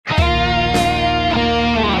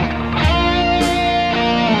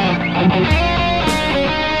Hey,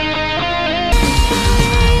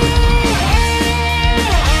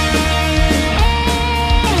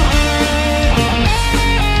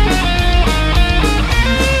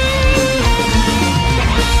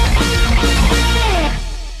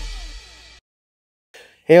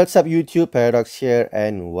 what's up YouTube? Paradox here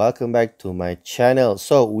and welcome back to my channel.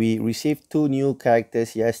 So we received two new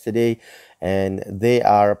characters yesterday and they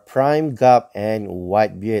are Prime Garp and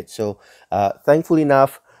Whitebeard. So thankfully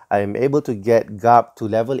enough, I'm able to get Garp to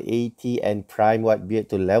level 80 and Prime Whitebeard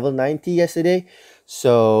to level 90 yesterday.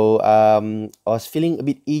 So I was feeling a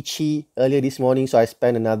bit itchy earlier this morning, so I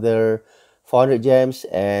spent another 400 gems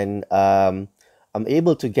and I'm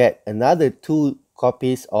able to get another two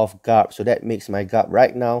copies of Garp, so that makes my Garp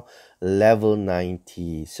right now level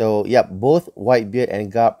 90. So yeah, both Whitebeard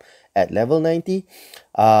and Garp at level 90.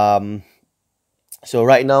 So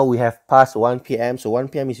right now we have past 1 p.m. So 1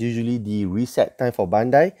 p.m. is usually the reset time for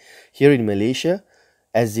Bandai here in Malaysia,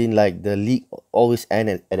 as in like the league always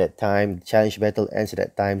ends at that time, the challenge battle ends at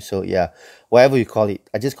that time. So yeah, whatever you call it,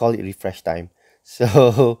 I just call it refresh time.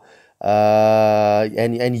 So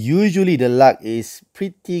and usually the luck is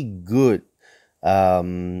pretty good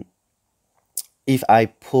if I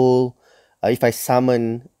pull if I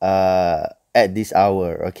summon at this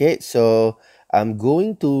hour. Okay, so I'm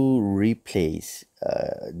going to replace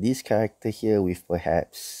this character here with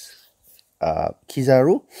perhaps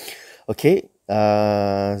Kizaru. Okay,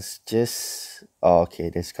 okay,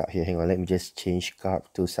 there's Garp here. Hang on, let me just change Garp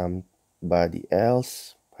to somebody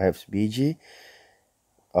else, perhaps BG.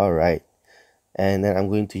 All right, and then I'm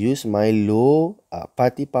going to use my low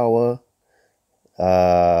party power.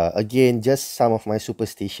 Again, just some of my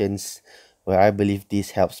superstitions where I believe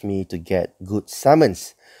this helps me to get good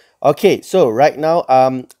summons. Okay, so right now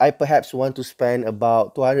I perhaps want to spend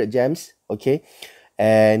about 200 gems. Okay,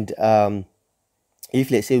 and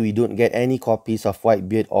if let's say we don't get any copies of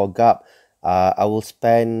Whitebeard or Garp, I will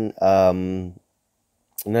spend another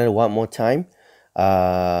one more time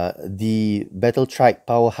the Battle Trike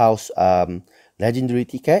Powerhouse legendary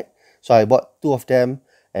ticket. So I bought two of them.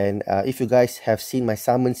 And if you guys have seen my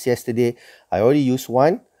summons yesterday, I already used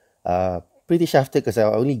one. Pretty shafted because I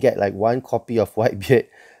only get like one copy of Whitebeard.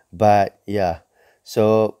 But yeah,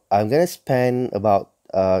 so I'm gonna spend about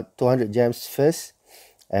 200 gems first,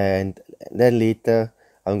 and then later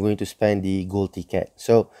I'm going to spend the gold ticket.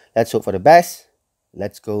 So let's hope for the best.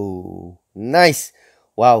 Let's go. Nice.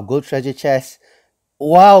 Wow, gold treasure chest.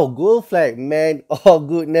 Wow, gold flag, man. Oh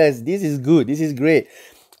goodness, this is good. This is great.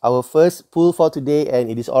 Our first pull for today,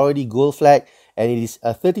 and it is already gold flag, and it is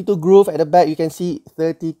a 32 groove at the back. You can see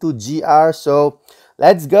 32 GR. So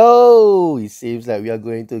let's go. It seems like we are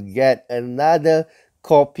going to get another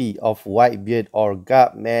copy of Whitebeard or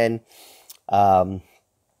Garp, man.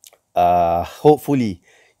 Hopefully,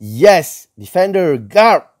 yes, Defender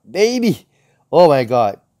Garp, baby. Oh my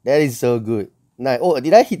god, that is so good. Nice. Oh,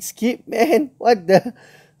 did I hit skip, man? What the?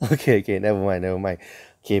 Okay, never mind.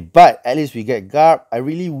 Okay, but at least we get Garp. I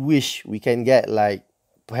really wish we can get like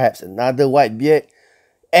perhaps another Whitebeard.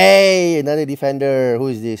 Hey, another defender. Who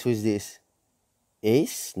is this?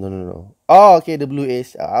 Ace? No. Oh, okay, the blue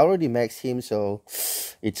ace. I already maxed him, so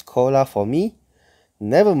it's Cola for me.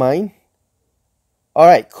 Never mind.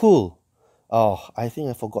 Alright, cool. Oh, I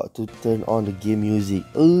think I forgot to turn on the game music.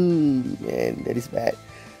 Ooh, man, that is bad.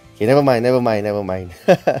 Okay, never mind.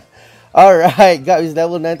 Alright, Garp is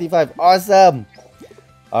level 95. Awesome.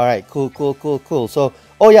 Alright, cool. So,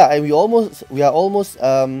 oh yeah, and we are almost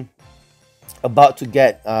about to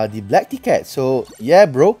get the black ticket. So yeah,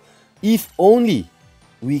 bro, if only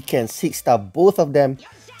we can 6-star both of them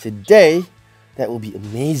today, that will be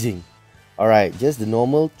amazing. Alright, just the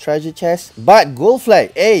normal treasure chest, but gold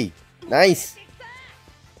flag. Hey, nice.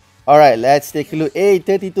 Alright, let's take a look. Hey,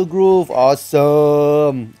 32 groove.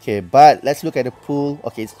 Awesome. Okay, but let's look at the pool.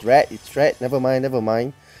 Okay, it's red. Never mind.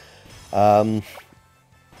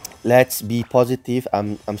 Let's be positive.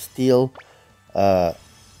 I'm still I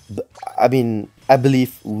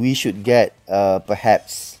believe we should get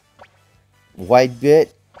perhaps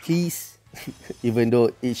Whitebeard, please. Even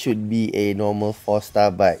though it should be a normal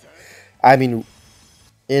 4-star, but I mean,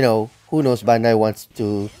 you know, who knows, Bandai wants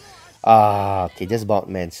to okay, just bought,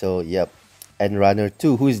 man. So yep. And runner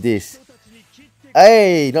 2, who is this?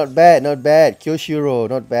 Hey, not bad. Kyoshiro,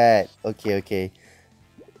 not bad. Okay.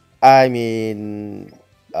 I mean,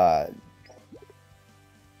 that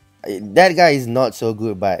guy is not so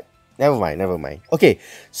good, but never mind. Okay,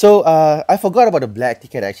 so I forgot about the black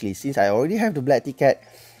ticket actually. Since I already have the black ticket,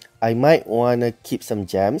 I might want to keep some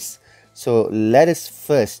gems. So let us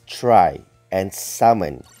first try and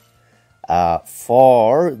summon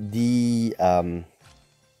for the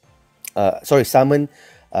summon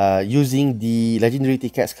using the legendary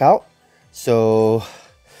ticket scout. So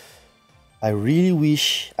I really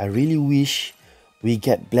wish we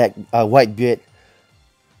get Whitebeard.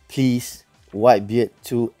 Please, Whitebeard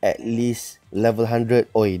to at least level 100.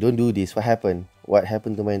 Oi, don't do this. What happened? What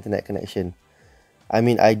happened to my internet connection? I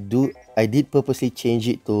mean, I did purposely change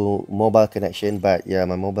it to mobile connection, but yeah,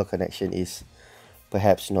 my mobile connection is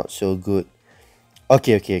perhaps not so good.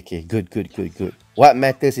 Okay. Good. What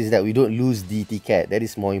matters is that we don't lose the ticket. That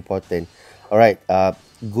is more important. All right.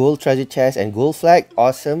 Gold treasure chest and gold flag.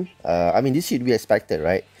 Awesome. I mean, this should be expected,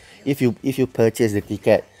 right? If you purchase the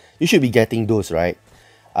ticket, you should be getting those, right?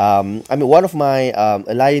 I mean, one of my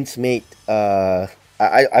alliance mate.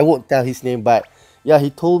 I won't tell his name, but yeah,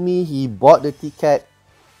 he told me he bought the ticket.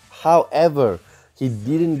 However, he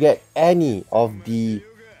didn't get any of the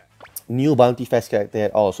new Bounty Fest character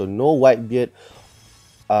at all. So no Whitebeard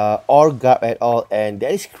or Garp at all, and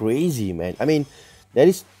that is crazy, man. I mean, that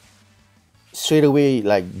is straight away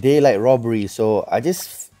like daylight robbery. So I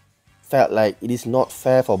just felt like it is not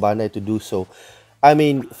fair for Bandai to do so. I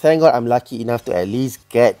mean, thank God I'm lucky enough to at least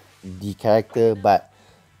get the character, but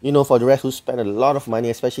you know, for the rest who spend a lot of money,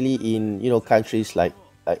 especially in, you know, countries like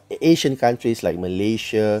Asian countries like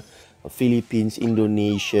Malaysia, Philippines,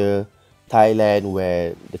 Indonesia, Thailand,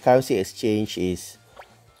 where the currency exchange is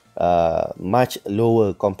much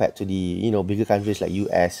lower compared to the, you know, bigger countries like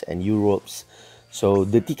US and Europes. So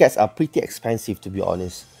the tickets are pretty expensive, to be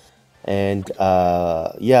honest. And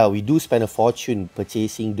yeah, we do spend a fortune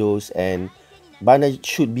purchasing those, and Bandai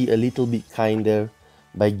should be a little bit kinder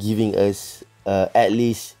by giving us at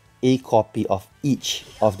least a copy of each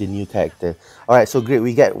of the new character. All right, so great,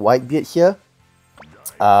 we get Whitebeard here.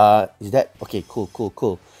 Is that okay?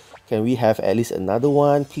 Cool. Can we have at least another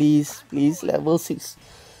one, please? Level 6,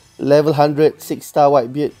 level 100, 6-star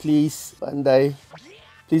Whitebeard, please. Bandai,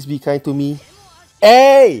 please be kind to me.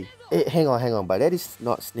 Hey, hang on, but that is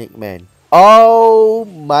not Snake Man. Oh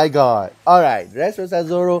my god. Alright, Dressrosa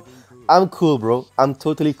Zoro, I'm cool, bro. I'm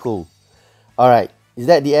totally cool. Alright, is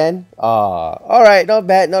that the end? Alright, not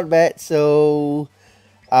bad. So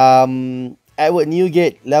Edward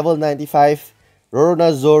Newgate, level 95.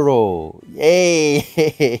 Rorona Zoro,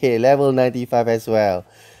 yay, level 95 as well.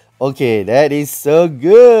 Okay, that is so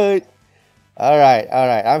good. Alright,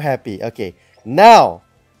 I'm happy. Okay, now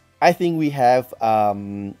I think we have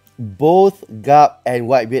both Garp and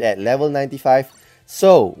Whitebeard at level 95.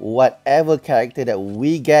 So whatever character that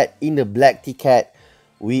we get in the black ticket,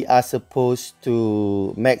 we are supposed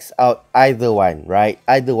to max out either one, right?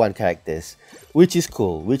 Either one characters, which is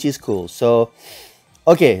cool. So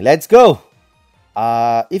okay, let's go.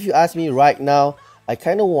 If you ask me right now, I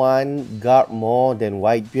kind of want Garp more than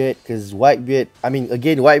Whitebeard, because Whitebeard, I mean,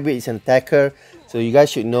 again, Whitebeard is an attacker, so you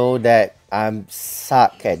guys should know that I'm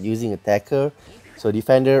suck at using attacker. So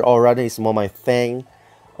defender or runner is more my thing.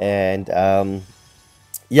 And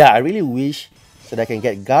yeah, I really wish so that I can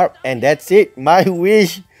get Garp, and that's it. My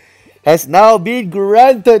wish has now been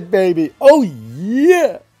granted, baby. Oh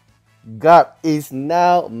yeah, Garp is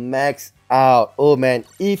now maxed out. Oh man,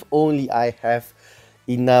 if only I have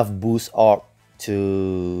enough boost orb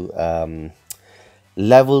to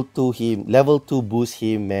level 2 boost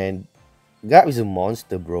him, man. Garp is a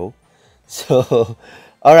monster, bro. So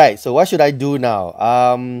alright, so what should I do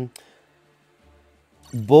now?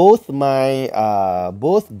 Both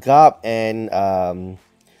Garp and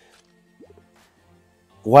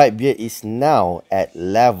Whitebeard is now at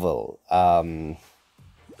level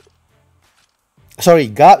sorry,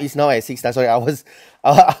 Garp is now at 6-star. Sorry, I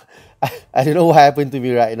don't know what happened to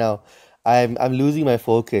me right now. I'm losing my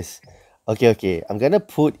focus. Okay. I'm gonna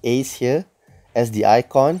put Ace here as the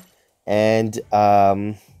icon, and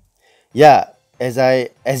yeah,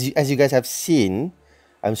 as you guys have seen,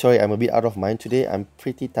 I'm sorry, I'm a bit out of mind today. I'm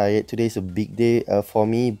pretty tired. Today is a big day for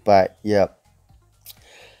me, but yeah,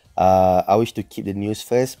 I wish to keep the news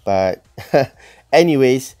first, but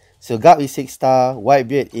anyways, so Garp is 6-star,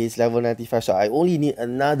 Whitebeard is level 95, so I only need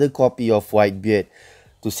another copy of Whitebeard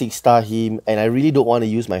to 6-star him, and I really don't want to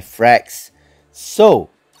use my frags. So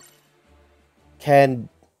can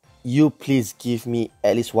you please give me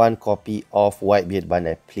at least one copy of Whitebeard,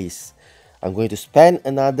 Bandai, please? I'm going to spend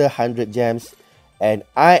another 100 gems, and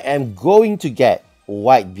I am going to get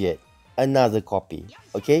Whitebeard, another copy.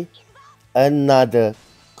 Okay, another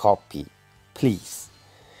copy, please.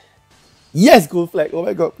 Yes, gold flag. Oh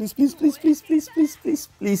my god, please,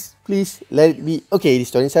 let it be. Okay, it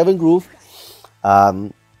is 27 groove.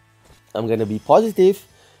 I'm gonna be positive.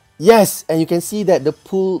 Yes, and you can see that the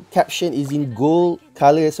pool caption is in gold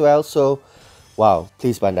color as well. So wow,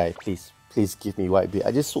 please Bandai, please give me Whitebeard.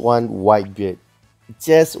 I just want Whitebeard.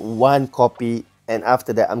 Just one copy, and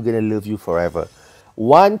after that, I'm gonna love you forever.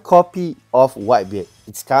 One copy of Whitebeard.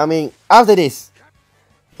 It's coming after this.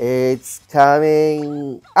 It's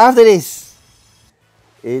coming after this.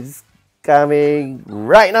 It's coming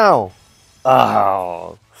right now.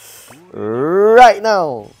 Oh, right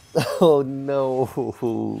now. Oh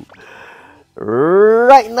no.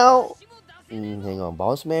 Right now. Hang on,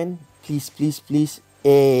 bounce man. Please, please, please.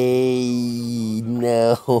 Hey,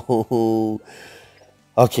 no.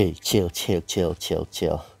 Okay, chill, chill, chill, chill,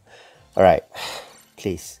 chill. Alright,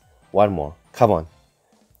 please. One more. Come on.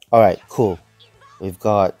 Alright, cool. We've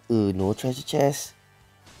got no treasure chest.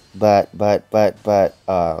 But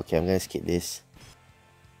okay, I'm gonna skip this.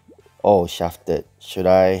 Oh, shafted. Should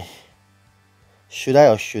I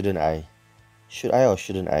or shouldn't I? Should I or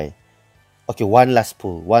shouldn't I? Okay, one last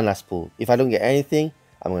pull. One last pull. If I don't get anything,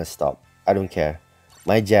 I'm gonna stop. I don't care.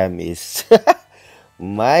 My gem is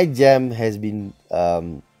my gem has been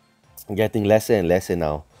getting lesser and lesser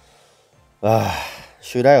now.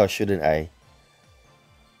 Should I or shouldn't I?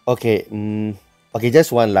 Okay, okay,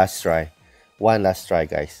 just one last try. One last try,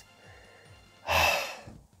 guys.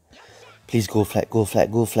 Please go flag, go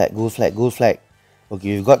flag, go flag, go flag, go flag.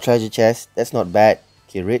 Okay, we've got treasure chest. That's not bad.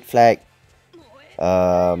 Okay, red flag.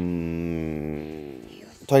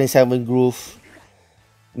 27 groove.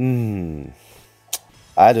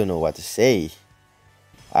 I don't know what to say.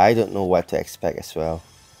 I don't know what to expect as well.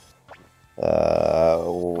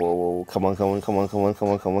 Come on, come on, come on, come on, come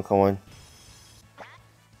on, come on, come on.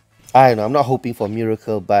 I don't know. I'm not hoping for a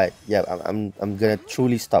miracle, but yeah, I'm gonna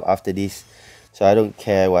truly stop after this. So I don't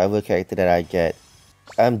care whatever character that I get.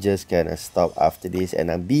 I'm just gonna stop after this, and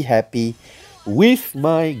I'll be happy with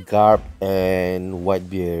my Garp and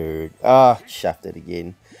Whitebeard. Shafted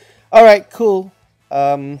again. Alright, cool.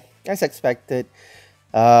 As expected.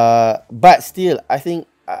 But still, I think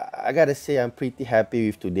I gotta say I'm pretty happy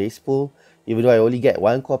with today's pull. Even though I only get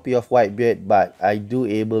one copy of Whitebeard, but I do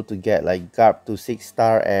able to get like Garp to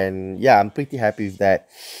 6-star, and yeah, I'm pretty happy with that.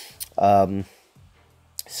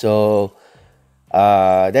 So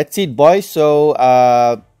that's it, boys. So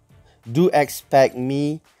do expect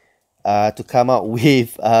me to come out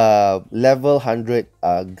with level 100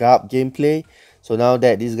 Garp gameplay. So now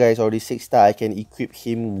that this guy is already 6-star, I can equip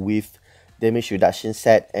him with damage reduction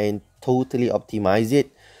set and totally optimize it.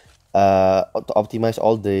 To optimize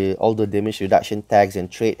all the damage reduction tags and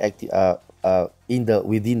trait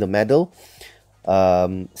within the medal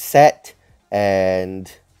set. And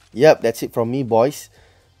yep, that's it from me, boys.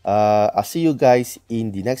 I'll see you guys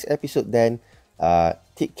in the next episode then.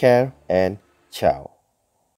 Take care and ciao.